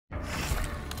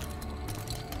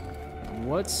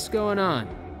What's going on?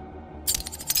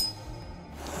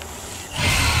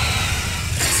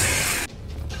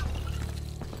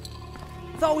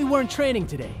 Thought we weren't training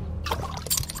today.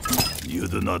 You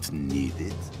do not need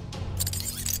it.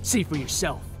 See for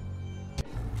yourself.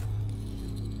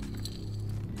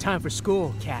 Time for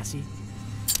school, Cassie.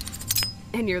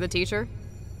 And you're the teacher?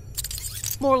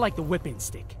 More like the whipping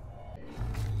stick.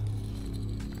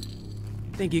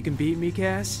 Think you can beat me,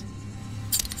 Cass?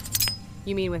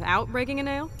 You mean without breaking a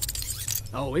nail?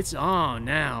 Oh, it's on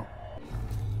now.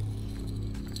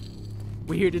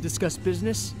 We here to discuss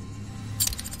business?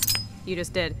 You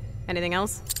just did. Anything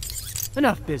else?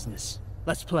 Enough business.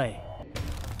 Let's play.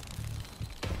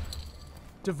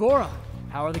 Devora,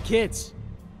 how are the kids?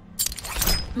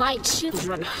 My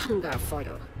children hunger for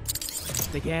you.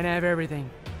 They can't have everything.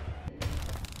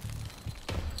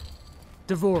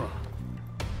 Devora.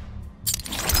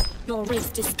 Your race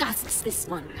disgusts this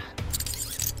one.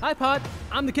 Hi, Pot.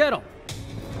 I'm the kettle.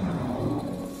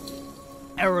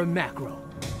 Error macro.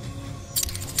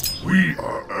 We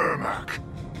are Ermac.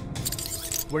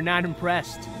 We're not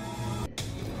impressed.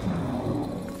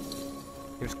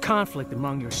 There's conflict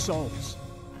among your souls.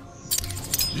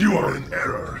 You are in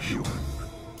error, human.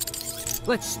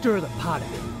 Let's stir the pot a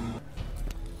bit.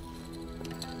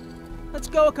 Let's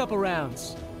go a couple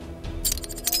rounds.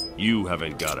 You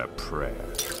haven't got a prayer.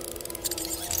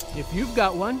 If you've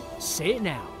got one, say it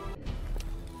now.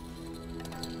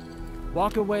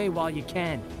 Walk away while you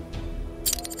can.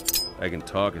 I can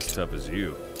talk as tough as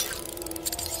you.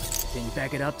 Can you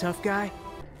back it up, tough guy?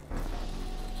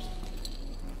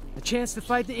 A chance to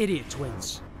fight the idiot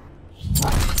twins.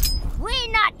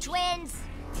 We're not twins!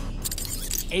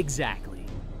 Exactly.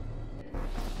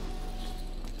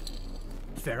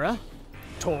 Farah?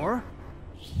 Tor?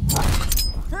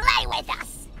 Play with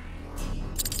us!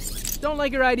 Don't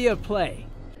like your idea of play.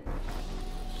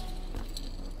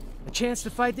 A chance to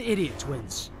fight the idiot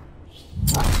twins.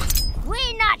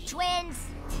 We're not twins!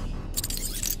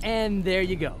 And there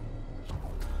you go.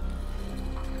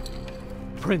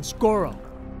 Prince Goro.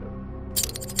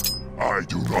 I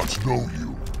do not know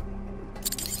you.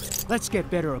 Let's get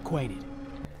better acquainted.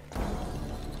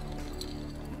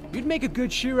 You'd make a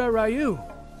good Shira Ryu.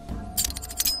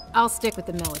 I'll stick with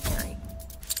the military.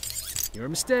 Your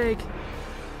mistake.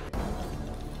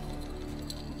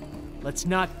 Let's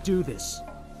not do this.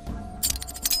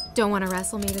 Don't want to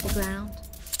wrestle me to the ground?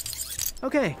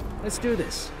 Okay, let's do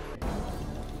this.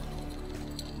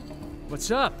 What's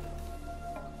up?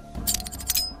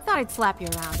 Thought I'd slap you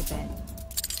around a bit.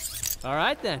 All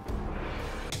right then.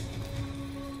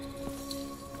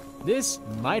 This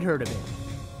might hurt a bit.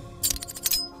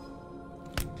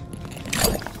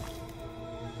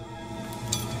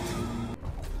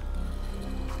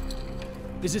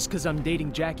 Is this because I'm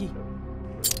dating Jackie?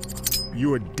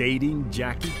 You're dating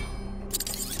Jackie?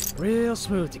 Real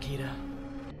smooth, Takeda.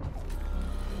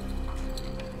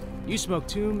 You smoke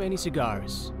too many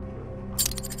cigars.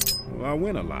 Well, I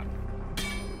win a lot.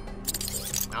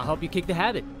 I'll help you kick the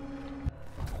habit.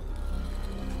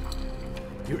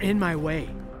 You're in my way.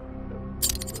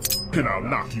 And I'll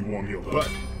knock you on your butt.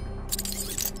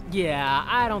 Yeah,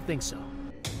 I don't think so.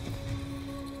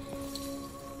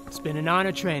 It's been an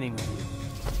honor training with you.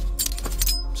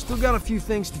 Still got a few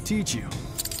things to teach you.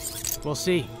 We'll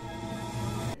see.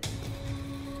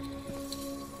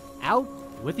 Out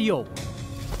with the old one.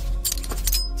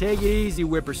 Take it easy,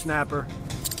 whippersnapper.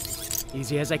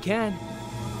 Easy as I can.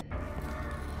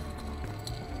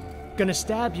 Gonna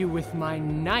stab you with my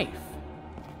knife.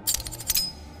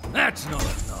 That's not a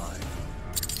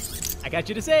knife. I got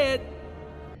you to say it.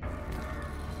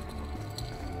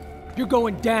 You're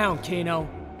going down, Kano.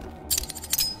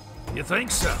 You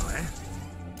think so, eh?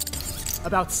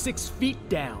 About 6 feet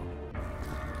down.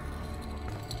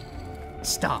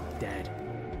 Stop, Dad.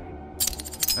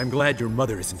 I'm glad your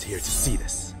mother isn't here to see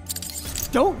this.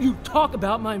 Don't you talk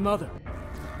about my mother.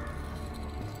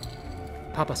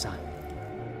 Papa-san.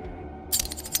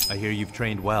 I hear you've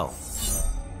trained well.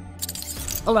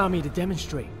 Allow me to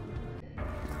demonstrate.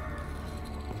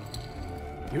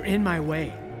 You're in my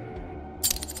way.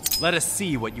 Let us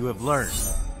see what you have learned.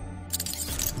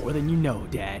 More than you know,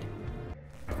 Dad.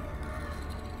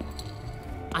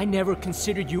 I never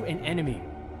considered you an enemy.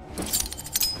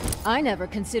 I never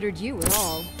considered you at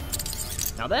all.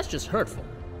 Now that's just hurtful.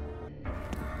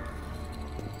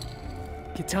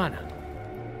 Kitana.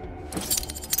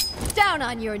 Down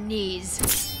on your knees.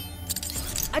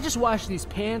 I just washed these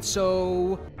pants,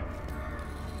 so...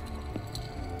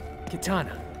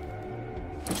 Kitana.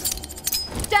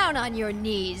 Down on your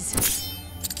knees.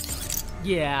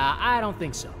 Yeah, I don't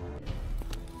think so.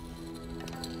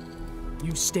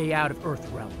 You stay out of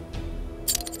Earthrealm.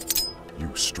 You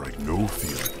strike no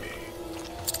fear in me.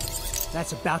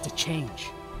 That's about to change.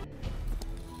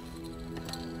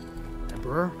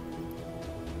 Emperor?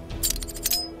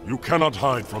 You cannot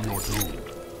hide from your doom.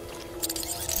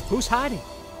 Who's hiding?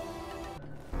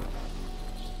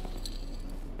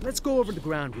 Let's go over the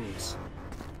ground rules.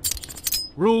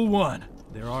 Rule 1.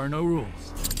 There are no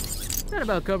rules. That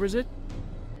about covers it.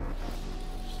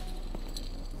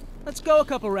 Let's go a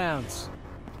couple rounds.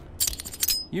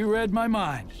 You read my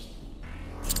mind.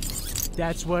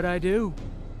 That's what I do.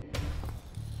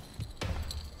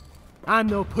 I'm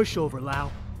no pushover,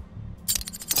 Lao.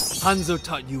 Hanzo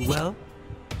taught you well?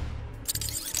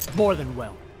 More than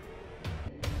well.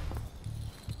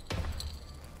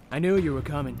 I knew you were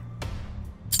coming.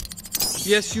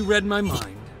 Yes, you read my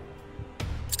mind.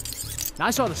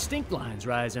 I saw the stink lines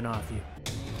rising off you.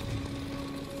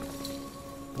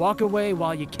 Walk away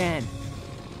while you can.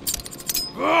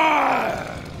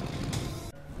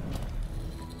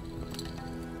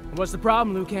 What's the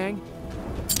problem, Liu Kang?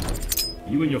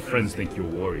 You and your friends think you're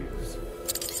warriors.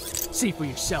 See for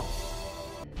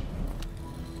yourself.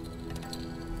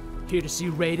 Here to see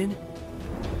Raiden?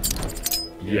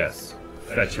 Yes,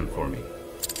 fetch him for me.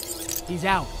 He's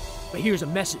out, but here's a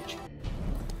message.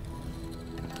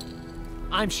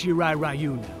 I'm Shirai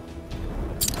Ryu now.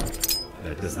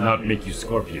 That does not make you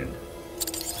Scorpion.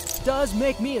 Does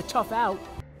make me a tough out.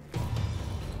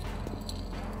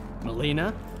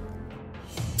 Melina?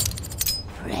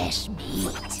 Fresh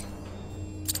meat.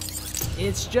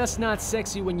 It's just not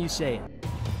sexy when you say it.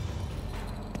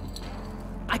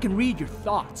 I can read your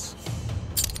thoughts.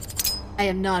 I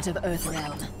am not of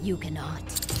Earthrealm. You cannot.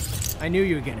 I knew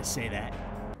you were gonna say that.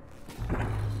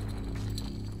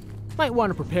 Might want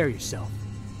to prepare yourself.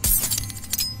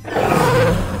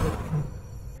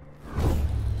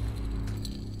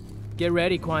 Get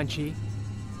ready, Quan Chi.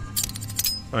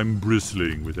 I'm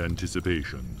bristling with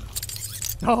anticipation.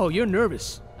 Oh, you're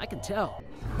nervous. I can tell.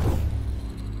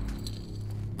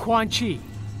 Quan Chi,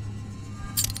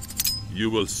 You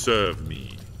will serve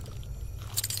me.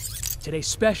 today's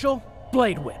special,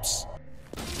 Blade Whips.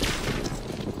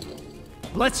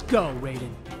 Let's go, Raiden.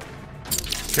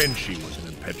 Kenshi was an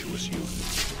impetuous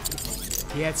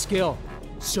youth. He had skill.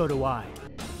 So do I.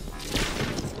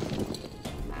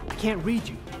 I can't read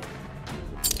you.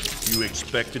 You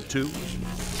expected to?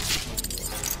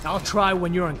 I'll try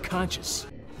when you're unconscious.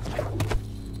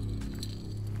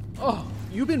 Oh,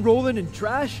 you've been rolling in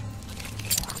trash?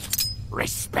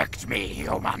 Respect me,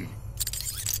 human.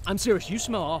 I'm serious, you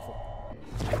smell awful.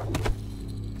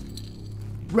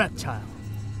 Reptile.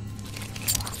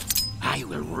 I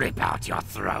will rip out your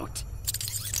throat.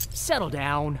 Settle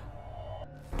down.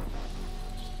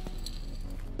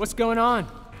 What's going on?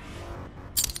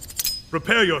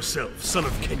 Prepare yourself, son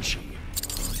of Kenshi.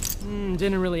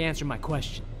 Didn't really answer my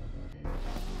question.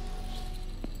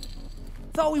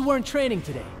 Thought we weren't training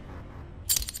today.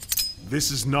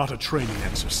 This is not a training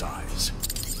exercise.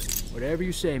 Whatever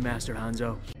you say, Master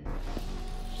Hanzo.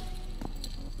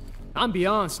 I'm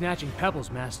beyond snatching pebbles,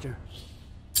 Master.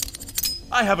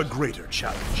 I have a greater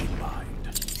challenge in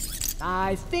mind.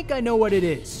 I think I know what it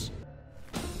is.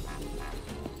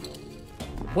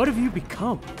 What have you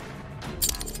become?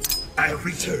 I have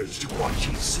returned to Quan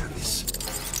Chi's service.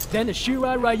 Then the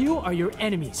Shirai Ryu are your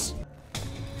enemies.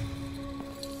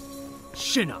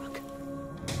 Shinnok.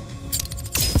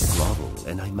 Grovel,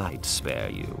 and I might spare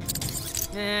you.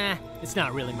 It's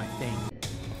not really my thing.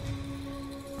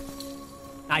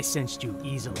 I sensed you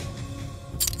easily.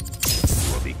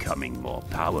 You are becoming more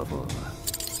powerful.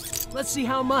 Let's see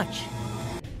how much.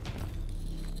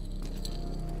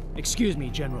 Excuse me,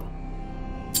 General.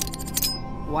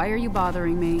 Why are you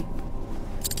bothering me?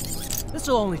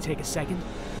 This'll only take a second.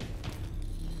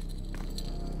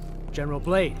 General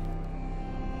Blade.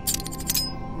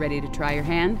 Ready to try your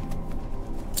hand?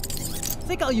 I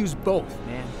think I'll use both,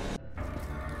 man.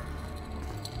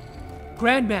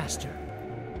 Grandmaster.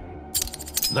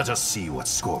 Let us see what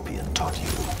Scorpion taught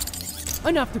you.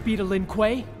 Enough to beat a Lin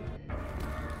Kuei.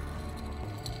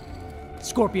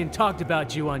 Scorpion talked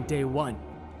about you on day 1.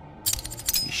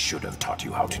 He should have taught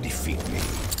you how to defeat me.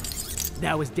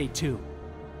 That was day 2.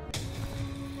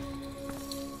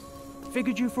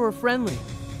 Figured you for a friendly.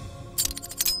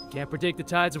 Can't predict the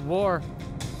tides of war.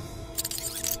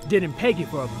 Didn't peg you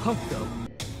for a punk, though.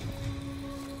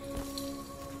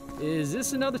 Is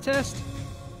this another test?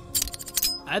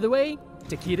 Either way,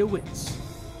 Takeda wins.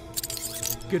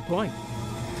 Good point.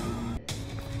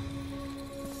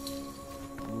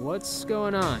 What's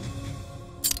going on?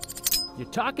 You're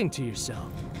talking to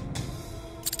yourself.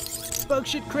 Spoke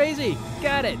shit crazy.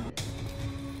 Got it.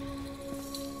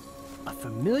 A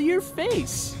familiar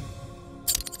face.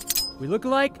 We look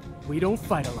alike, we don't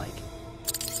fight alike.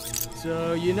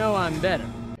 So you know I'm better.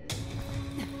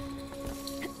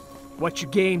 What's your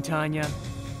game, Tanya?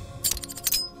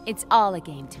 It's all a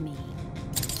game to me.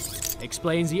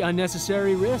 Explains the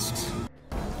unnecessary risks.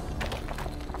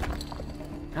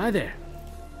 Hi there.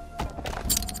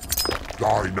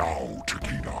 Die now,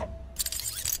 Takeda.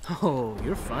 Oh,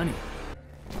 you're funny.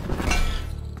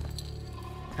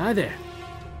 Hi there.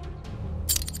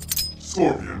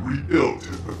 Scorpion rebuilt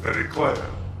his pathetic clan.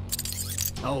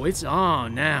 Oh, it's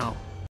on now.